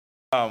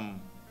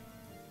Um,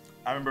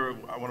 I remember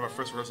one of our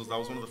first rehearsals. That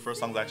was one of the first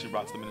songs I actually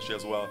brought to the ministry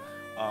as well.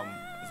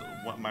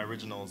 One of my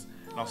originals,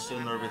 and I was so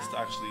nervous to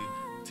actually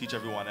teach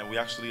everyone. And we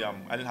actually, I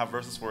didn't have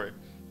verses for it,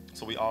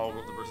 so we all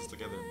wrote the verses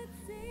together.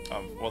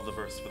 Well, the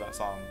verse for that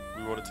song,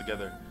 we wrote it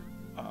together.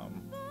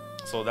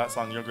 So that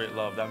song, "Your Great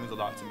Love," that means a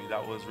lot to me.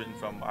 That was written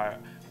from our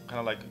kind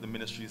of like the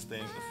ministry's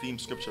thing, the theme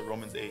scripture,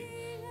 Romans 8.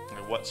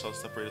 Like, what shall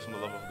separate us from the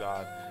love of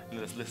God? And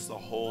it lists a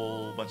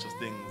whole bunch of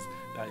things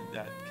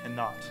that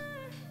cannot.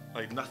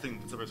 Like, nothing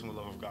can separate us from the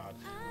love of God.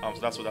 So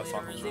that's what that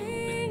song was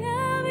really.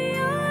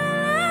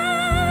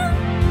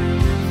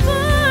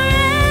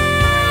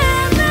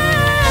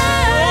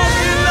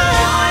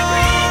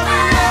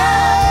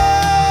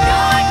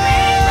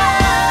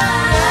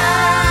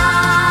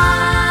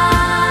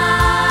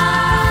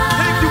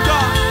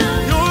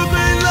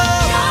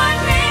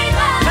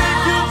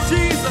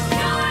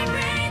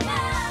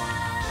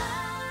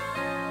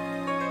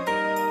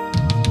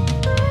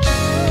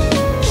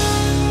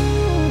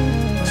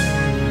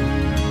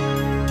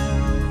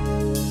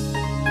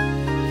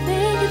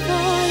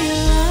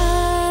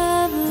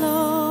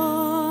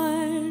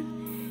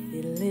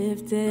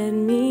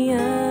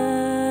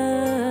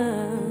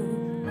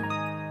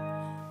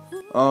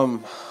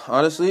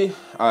 Honestly,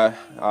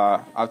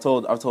 I've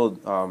told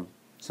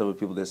several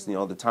people this.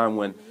 The time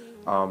when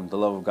the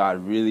love of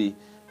God really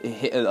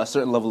hit a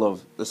certain level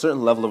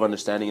of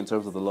understanding in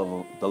terms of the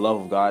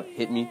love of God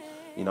hit me.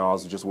 I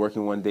was just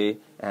working one day,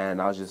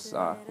 and I was just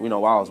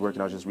while I was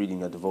working, I was just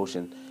reading a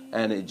devotion,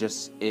 and it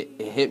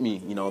hit me.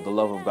 The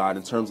love of God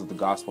in terms of the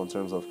gospel, in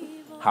terms of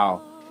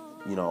how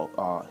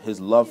His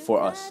love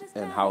for us,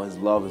 and how His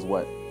love is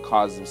what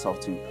caused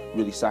Himself to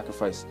really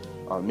sacrifice.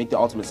 Make the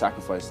ultimate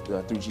sacrifice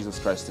through Jesus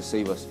Christ to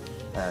save us.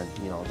 And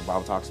the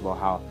Bible talks about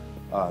how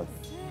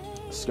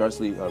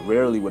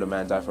rarely would a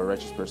man die for a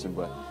righteous person,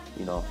 but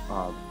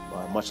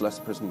much less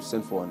a person who's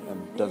sinful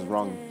and does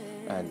wrong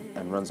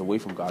and runs away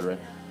from God, right?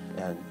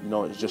 And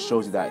it just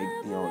shows you that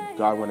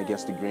God went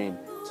against the grain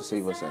to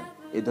save us, and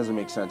it doesn't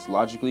make sense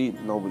logically.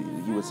 Nobody,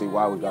 you would say,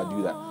 why would God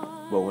do that?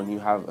 But when you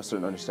have a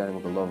certain understanding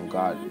of the love of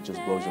God, it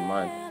just blows your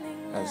mind.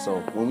 And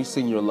so when we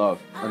sing your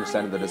love,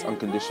 understanding that it's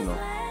unconditional,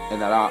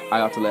 and that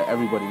I ought to let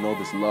everybody know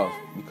this love,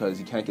 because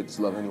you can't get this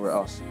love anywhere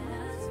else.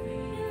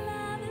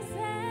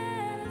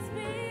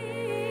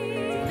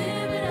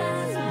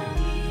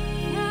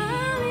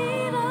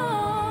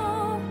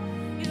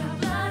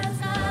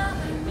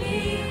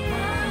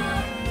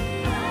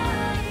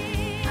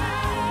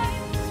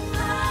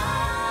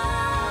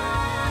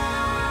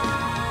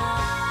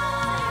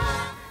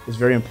 It's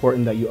very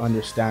important that you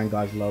understand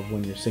God's love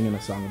when you're singing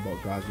a song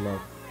about God's love,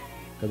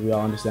 because we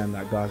all understand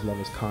that God's love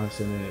is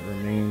constant and it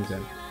remains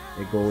and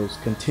it goes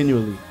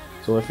continually.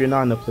 So if you're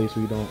not in a place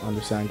where you don't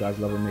understand God's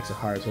love, it makes it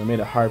hard. So it made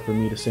it hard for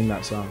me to sing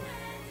that song.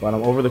 But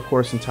over the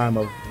course and time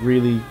of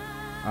really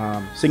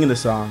singing the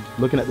song,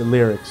 looking at the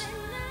lyrics,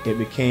 it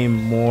became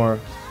more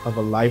of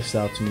a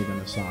lifestyle to me than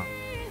a song.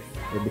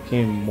 It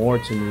became more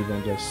to me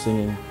than just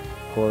singing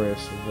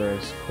chorus,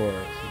 verse,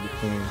 chorus. It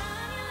became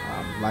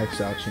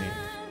lifestyle change.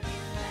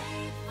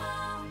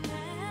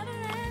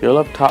 Your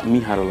love taught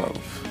me how to love.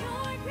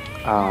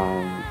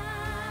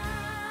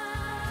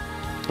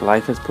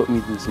 Life has put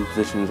me in some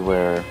positions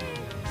where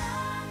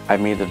I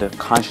made the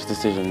conscious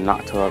decision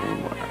not to love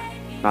anymore,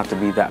 not to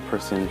be that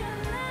person,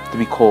 to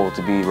be cold,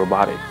 to be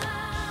robotic.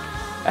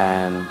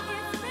 And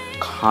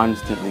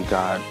constantly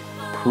God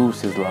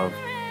proves His love,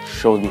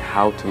 shows me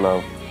how to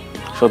love,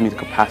 showed me the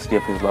capacity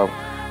of His love,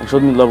 and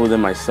showed me love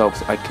within myself,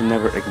 so I can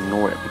never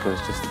ignore it because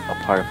it's just a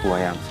part of who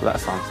I am. So that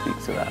song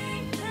speaks to that.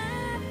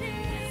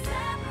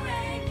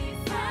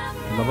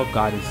 The love of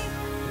God is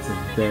a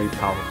very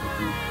powerful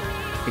thing.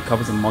 It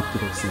covers a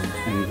multitude of sins,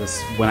 and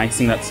when I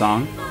sing that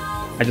song,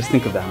 I just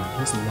think of that. Like,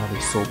 His love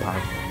is so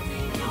powerful.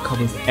 It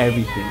covers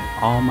everything,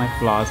 all my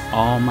flaws,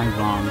 all my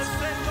wrongs.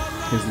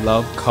 His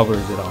love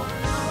covers it all.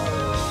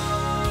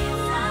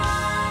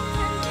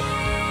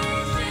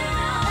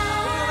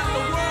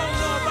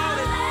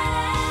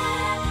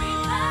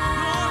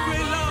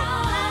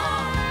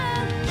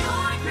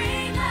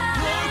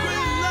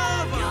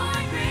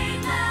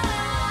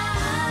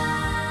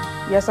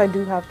 Yes, I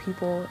do have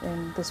people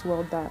in this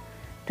world that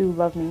do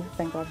love me,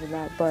 thank God for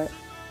that, but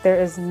there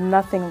is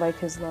nothing like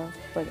His love,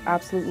 like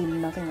absolutely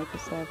nothing like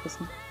His love. It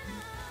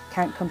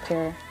can't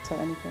compare to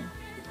anything.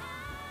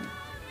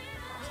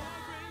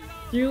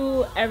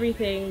 Through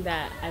everything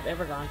that I've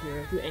ever gone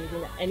through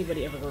anything that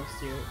anybody ever goes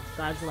through,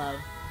 God's love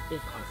is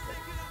constant.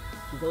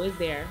 He's always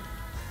there,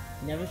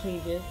 never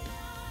changes,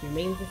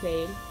 remains the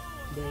same,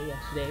 today,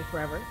 yesterday,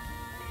 forever.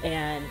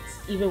 And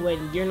even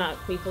when you're not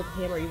faithful to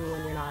Him, or even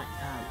when you're not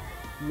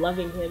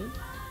loving Him,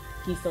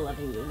 He's still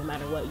loving you no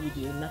matter what you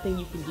do. Nothing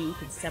you can do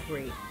can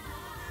separate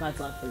God's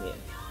love from you.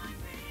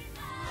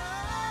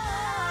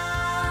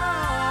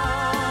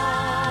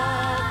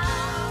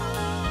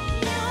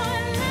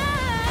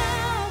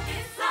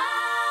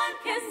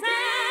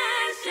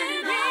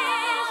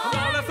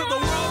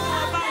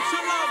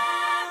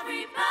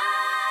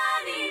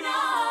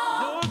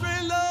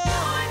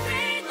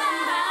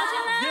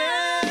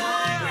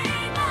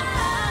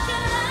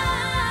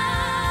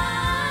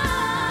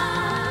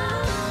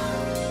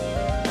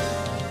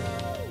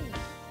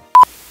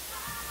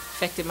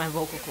 affected my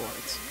vocal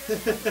cords.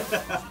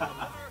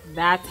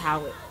 That's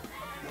how it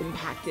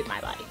impacted my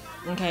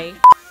life, okay?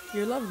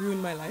 Your love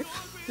ruined my life.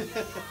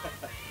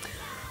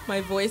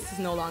 My voice is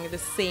no longer the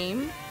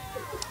same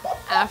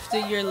after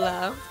your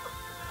love.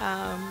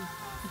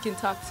 You can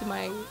talk to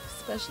my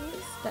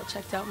specialist that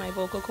checked out my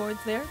vocal cords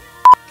there.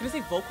 Can I say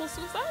vocal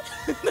suicide?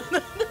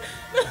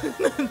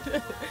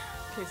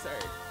 Okay, sorry.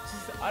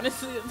 Just,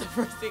 honestly, the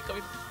first thing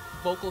coming,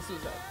 vocal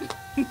suicide.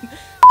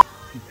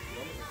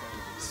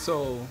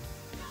 So,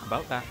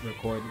 about that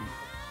recording,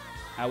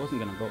 I wasn't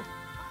gonna go.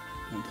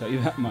 I'll tell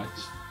you that much.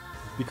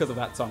 Because of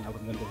that song, I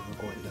wasn't gonna go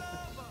record it.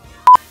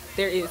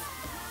 There is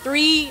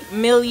 3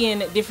 million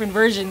different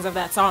versions of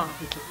that song,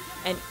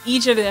 and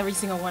every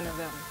single one of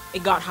them,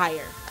 it got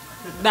higher.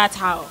 That's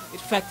how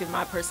it affected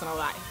my personal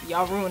life.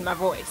 Y'all ruined my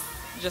voice.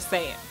 Just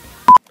saying.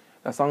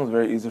 That song was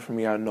very easy for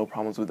me. I had no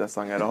problems with that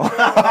song at all.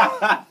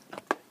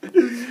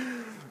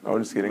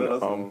 I'm just kidding.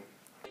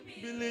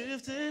 Be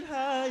lifted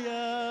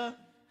higher.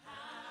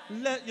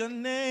 Let your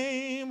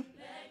name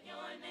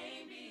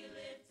be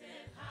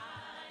lifted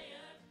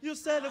higher. You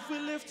said if we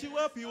lift you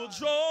up, you will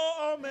draw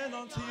all men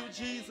unto you,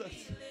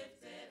 Jesus.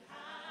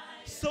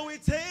 So we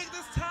take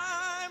this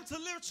time to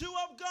lift you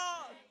up,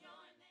 God.